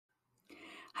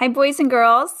Hi, boys and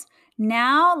girls.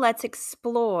 Now let's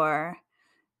explore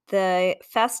the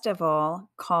festival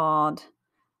called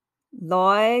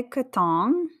Loy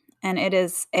Krathong, and it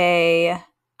is a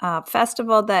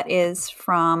festival that is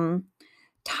from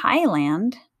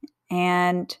Thailand,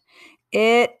 and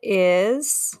it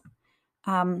is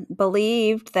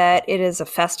believed that it is a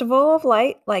festival of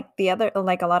light, like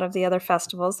a lot of the other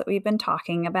festivals that we've been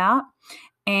talking about.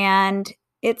 And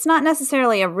it's not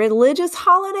necessarily a religious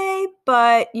holiday,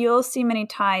 but you'll see many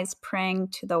Thais praying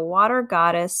to the water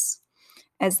goddess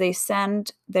as they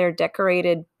send their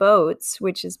decorated boats,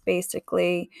 which is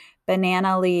basically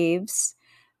banana leaves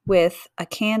with a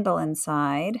candle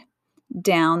inside,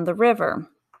 down the river.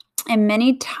 And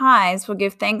many Thais will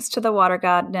give thanks to the water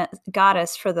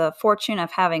goddess for the fortune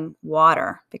of having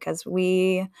water, because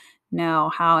we know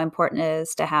how important it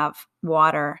is to have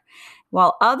water.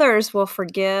 While others will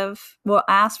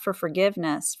ask for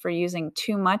forgiveness for using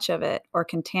too much of it or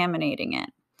contaminating it.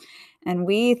 And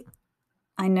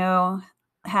I know,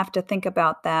 have to think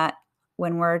about that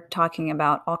when we're talking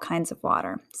about all kinds of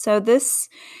water. So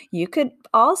you could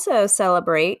also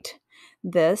celebrate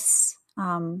this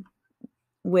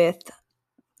with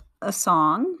a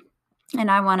song, and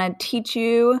I want to teach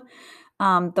you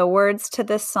the words to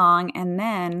this song and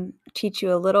then teach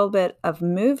you a little bit of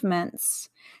movements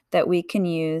that we can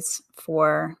use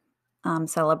for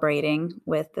celebrating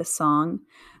with the song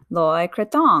Loy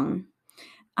Krathong.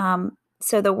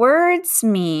 So the words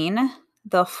mean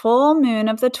the full moon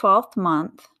of the 12th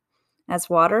month, as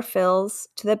water fills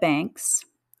to the banks,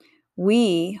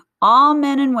 we, all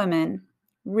men and women,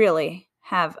 really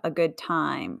have a good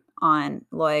time on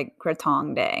Loy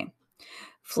Krathong Day.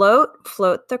 Float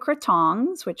the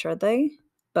krathongs, which are the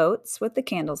boats with the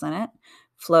candles in it.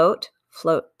 Float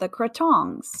the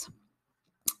krathongs.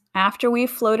 After we've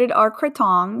floated our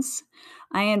krathongs,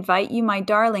 I invite you, my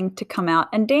darling, to come out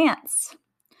and dance.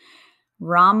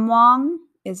 Ramwong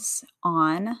is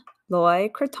on Loy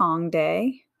Krathong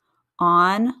Day.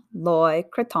 On Loy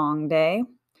Krathong Day.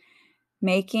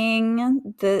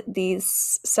 Making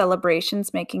these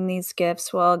celebrations, making these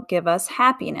gifts will give us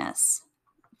happiness.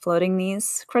 Floating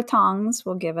these krathongs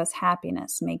will give us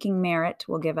happiness. Making merit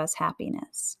will give us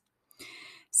happiness.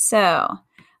 So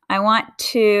I want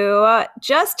to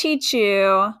just teach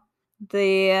you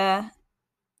the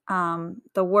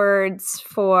words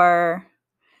for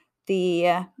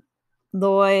the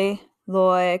Loy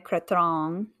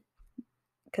Krathong,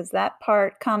 because that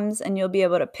part comes and you'll be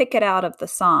able to pick it out of the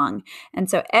song. And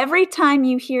so every time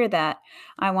you hear that,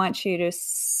 I want you to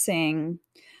sing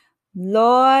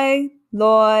Loy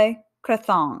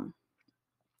Krathong.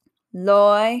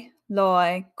 Loy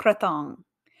Krathong.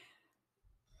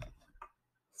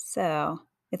 So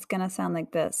it's going to sound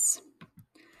like this.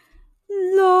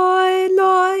 Loy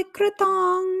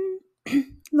Krathong.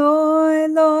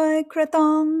 Loy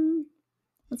Krathong.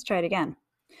 Let's try it again.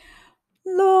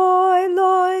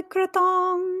 Loy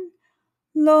Krathong.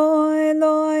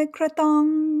 Loy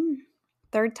Krathong.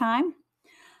 Third time.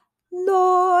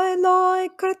 Loy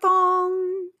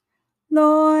Krathong.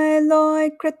 Loy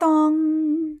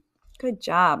Krathong. Good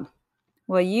job.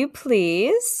 Will you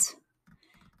please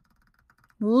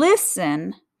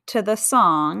listen to the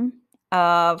song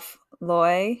of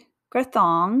Loy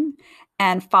Krathong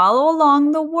and follow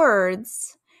along the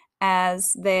words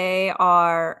as they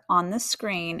are on the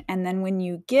screen. And then when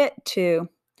you get to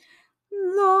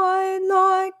Loy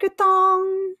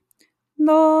Krathong,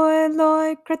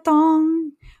 Loy Krathong,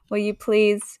 will you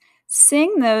please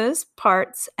sing those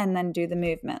parts and then do the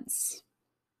movements?